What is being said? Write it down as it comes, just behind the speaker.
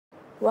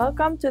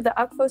Welcome to the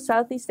Akvo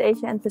Southeast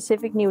Asia and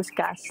Pacific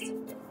Newscast.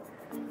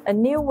 A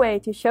new way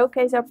to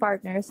showcase our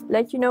partners,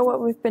 let you know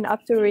what we've been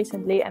up to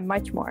recently and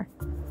much more.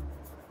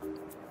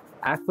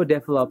 Akvo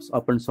develops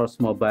open source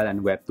mobile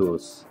and web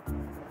tools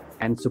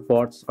and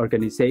supports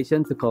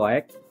organizations to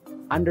collect,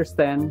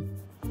 understand,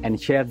 and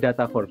share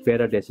data for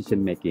better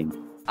decision making.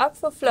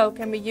 Akvo Flow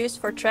can be used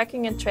for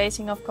tracking and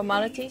tracing of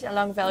commodities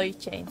along value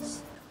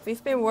chains.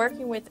 We've been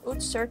working with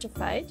UTZ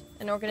Certified,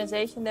 an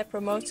organization that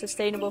promotes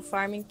sustainable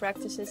farming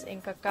practices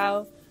in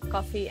cacao,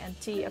 coffee and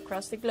tea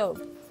across the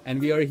globe. And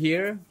we are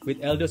here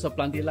with Eldo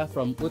Soplantila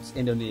from UTZ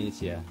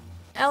Indonesia.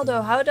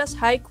 Eldo, how does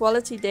high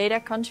quality data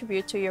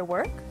contribute to your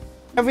work?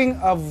 Having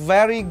a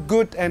very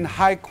good and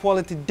high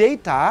quality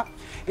data,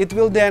 it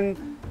will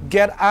then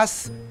get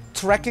us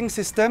tracking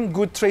system,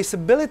 good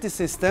traceability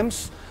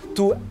systems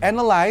to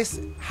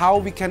analyze how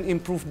we can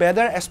improve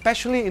better,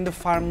 especially in the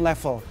farm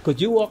level. Could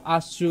you walk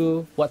us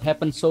through what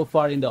happened so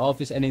far in the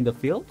office and in the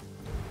field?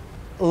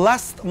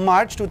 Last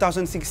March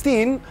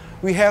 2016,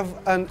 we have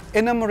an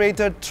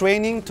enumerated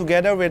training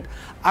together with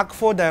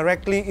Akvo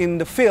directly in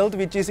the field,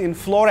 which is in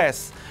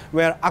Flores,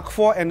 where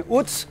Akvo and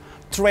UTZ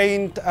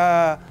trained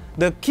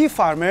the key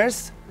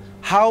farmers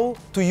how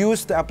to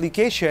use the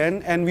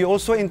application, and we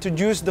also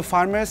introduced the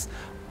farmers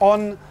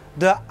on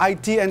the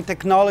IT and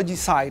technology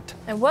side.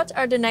 And what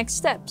are the next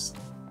steps?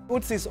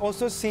 UTZ is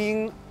also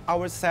seeing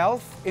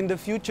ourselves in the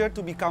future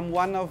to become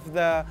one of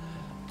the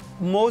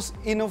most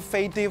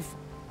innovative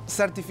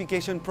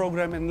certification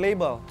program and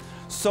label.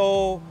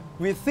 So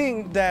we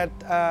think that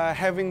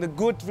having the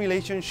good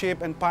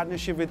relationship and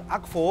partnership with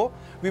Akvo,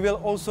 we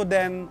will also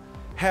then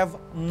have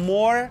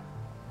more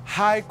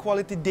high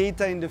quality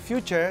data in the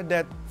future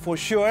that for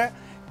sure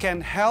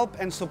can help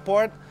and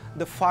support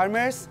the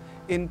farmers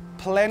in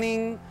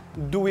planning,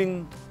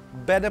 doing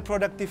better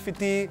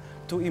productivity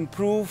to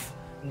improve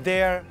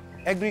their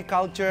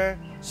agriculture,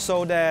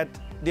 so that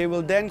they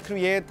will then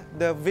create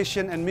the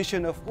vision and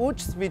mission of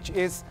UTZ, which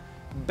is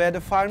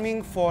better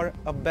farming for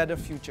a better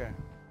future.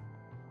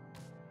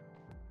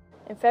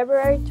 In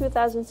February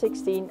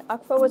 2016,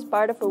 Akvo was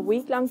part of a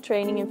week-long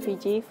training in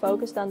Fiji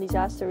focused on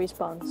disaster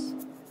response.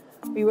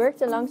 We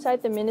worked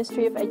alongside the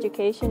Ministry of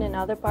Education and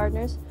other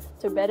partners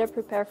to better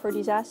prepare for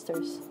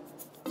disasters.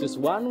 Just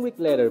 1 week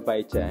later,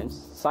 by chance,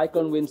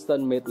 Cyclone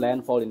Winston made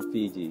landfall in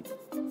Fiji.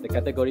 The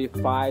Category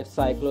 5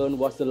 cyclone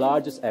was the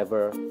largest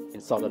ever in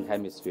Southern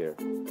Hemisphere.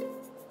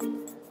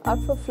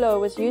 Akvo Flow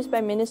was used by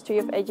Ministry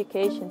of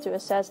Education to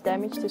assess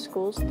damage to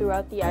schools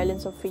throughout the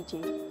islands of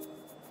Fiji.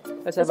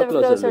 Let's have a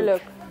closer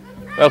look.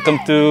 Welcome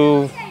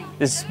to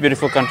this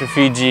beautiful country,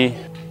 Fiji.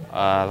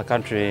 The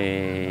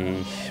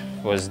country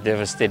was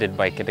devastated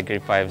by Category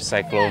 5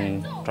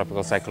 cyclone,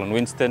 tropical cyclone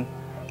Winston.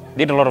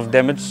 Did a lot of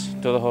damage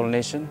to the whole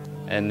nation.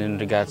 And in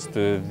regards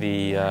to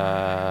the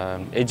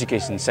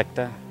education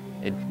sector,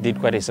 it did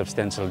quite a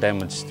substantial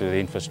damage to the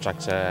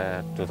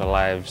infrastructure, to the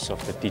lives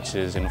of the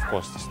teachers and of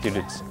course the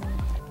students.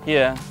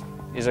 Here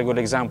is a good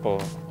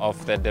example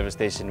of that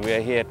devastation. We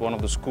are here at one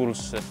of the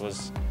schools that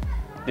was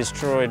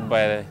destroyed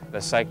by the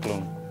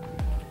cyclone.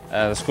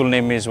 The school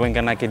name is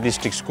Waiqanake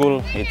District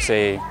School. It's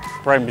a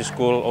primary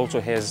school,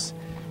 also has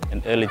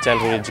an early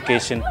childhood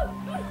education.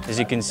 As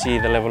you can see,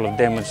 the level of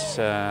damage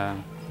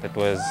that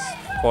was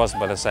caused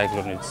by the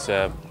cyclone, it's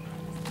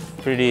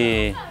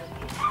pretty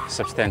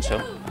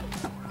substantial.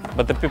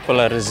 But the people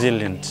are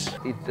resilient.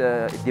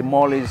 It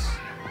demolished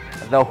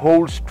the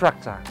whole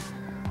structure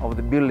of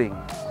the building,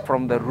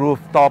 from the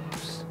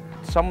rooftops.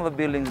 Some of the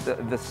buildings,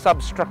 the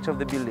substructure of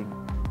the building,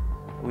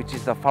 which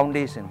is the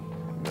foundation,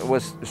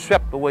 was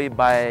swept away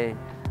by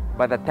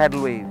the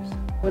tidal waves.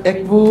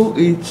 Akvo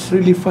is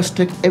really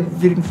fast-track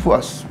everything for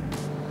us.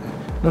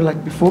 Not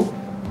like before.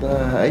 The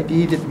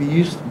idea that we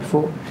used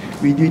before,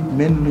 we do it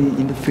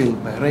manually in the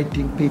field by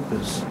writing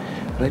papers,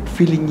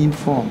 filling in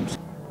forms.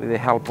 With the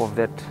help of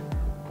that,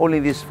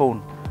 only this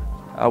phone,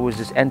 I was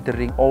just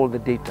entering all the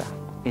data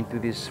into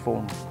this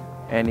phone,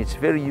 and it's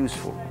very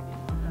useful.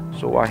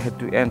 So I had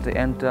to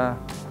enter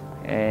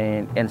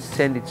and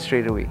send it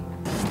straight away.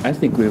 I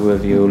think we were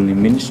the only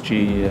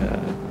ministry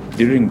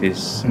during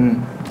this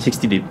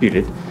 60-day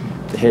period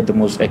that had the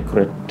most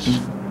accurate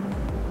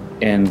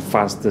and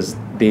fastest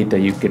data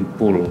you can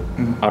pull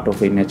out of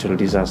a natural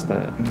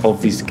disaster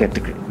of this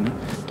category.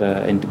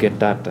 And to get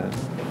data,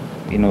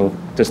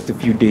 just a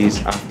few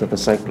days after the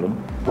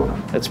cyclone,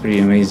 that's pretty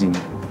amazing.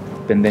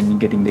 And then you're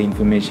getting the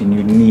information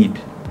you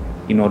need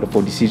in order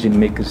for decision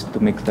makers to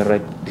make the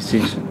right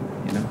decision,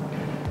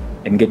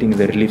 and getting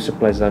the relief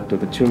supplies out to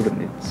the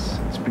children,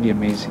 it's pretty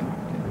amazing.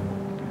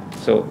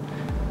 So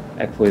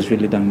Akvo has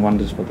really done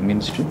wonders for the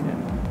ministry,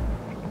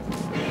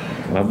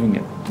 and loving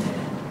it.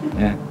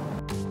 Yeah.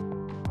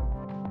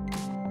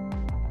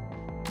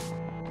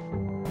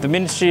 The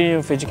Ministry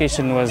of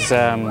Education was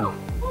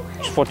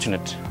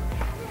fortunate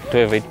to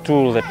have a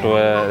tool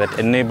that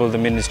enabled the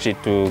ministry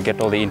to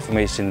get all the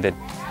information that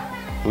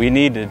we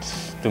needed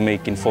to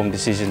make informed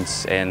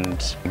decisions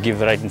and give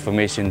the right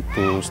information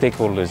to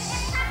stakeholders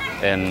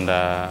and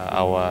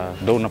our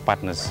donor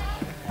partners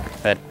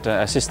that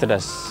assisted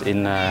us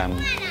in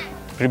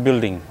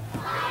rebuilding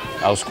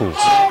our schools.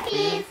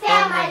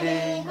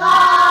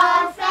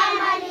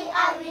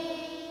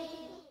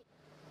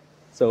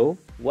 So,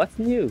 what's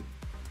new?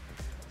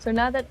 So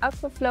now that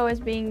Akvo is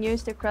being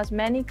used across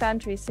many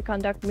countries to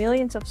conduct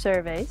millions of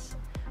surveys,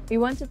 we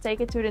want to take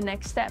it to the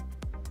next step.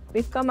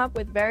 We've come up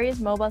with various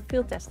mobile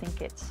field testing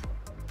kits.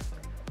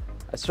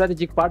 A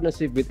strategic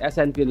partnership with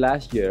SNP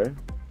last year,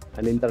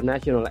 an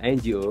international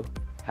NGO,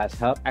 has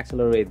helped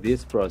accelerate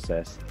this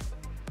process.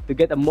 To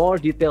get a more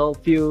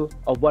detailed view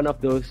of one of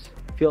those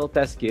field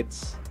test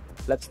kits,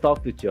 let's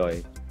talk to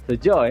Joy. So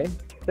Joy,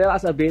 tell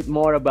us a bit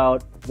more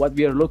about what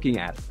we are looking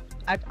at.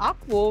 At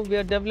Akvo, we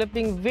are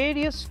developing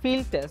various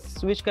field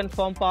tests which can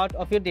form part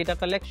of your data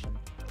collection.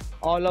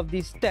 All of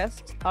these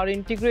tests are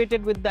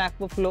integrated with the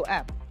Akvo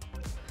app.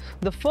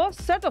 The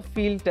first set of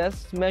field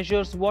tests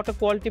measures water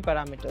quality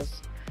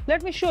parameters.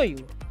 Let me show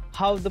you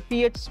how the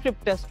pH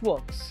strip test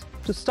works.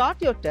 To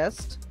start your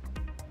test,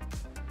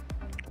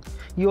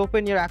 you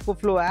open your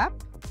Akvo app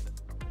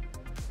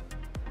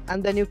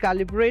and then you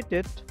calibrate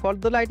it for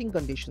the lighting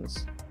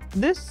conditions.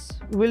 This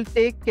will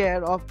take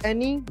care of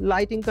any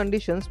lighting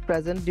conditions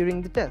present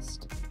during the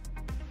test.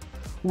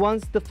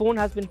 Once the phone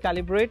has been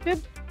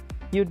calibrated,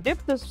 you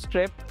dip the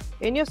strip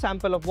in your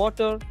sample of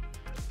water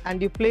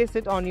and you place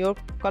it on your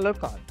color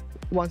card.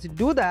 Once you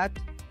do that,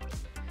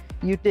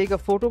 you take a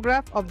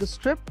photograph of the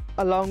strip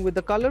along with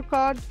the color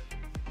card,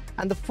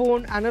 and the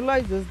phone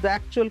analyzes the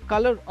actual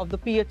color of the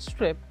pH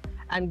strip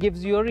and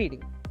gives you a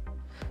reading.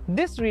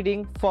 This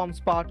reading forms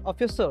part of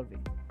your survey.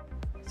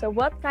 So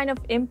what kind of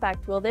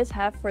impact will this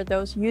have for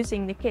those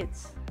using the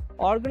kits?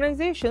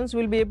 Organizations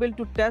will be able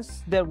to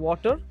test their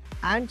water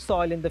and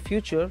soil in the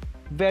future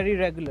very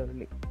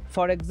regularly.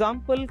 For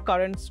example,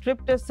 current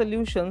strip test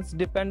solutions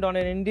depend on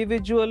an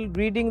individual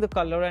reading the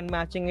color and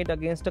matching it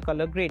against a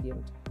color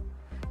gradient.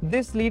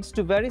 This leads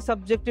to very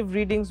subjective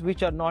readings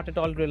which are not at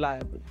all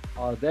reliable.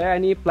 Are there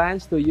any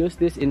plans to use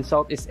this in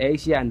Southeast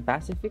Asia and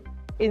Pacific?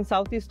 In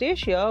Southeast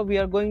Asia, we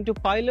are going to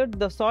pilot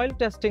the soil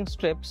testing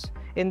strips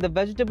in the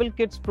Vegetable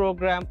Kits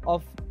program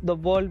of the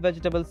World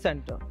Vegetable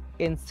Center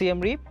in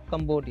Siem Reap,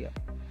 Cambodia.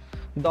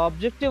 The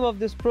objective of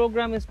this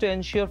program is to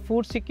ensure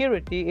food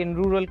security in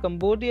rural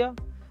Cambodia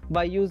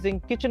by using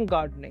kitchen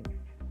gardening.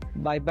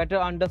 By better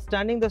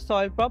understanding the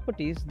soil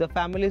properties, the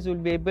families will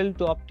be able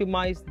to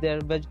optimize their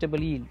vegetable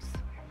yields.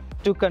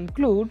 To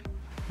conclude,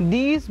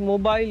 these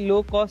mobile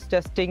low-cost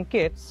testing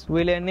kits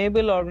will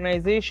enable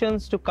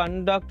organizations to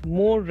conduct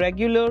more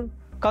regular,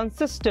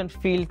 consistent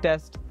field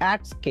tests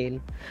at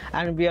scale,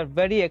 and we are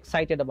very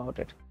excited about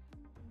it.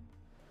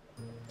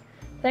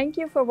 Thank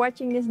you for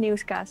watching this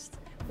newscast.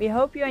 We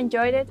hope you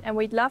enjoyed it and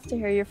we'd love to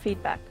hear your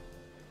feedback.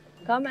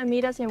 Come and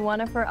meet us in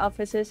one of our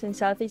offices in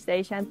Southeast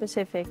Asia and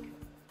Pacific.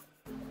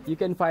 You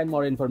can find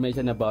more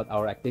information about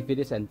our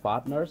activities and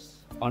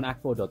partners on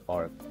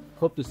akvo.org.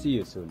 Hope to see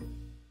you soon.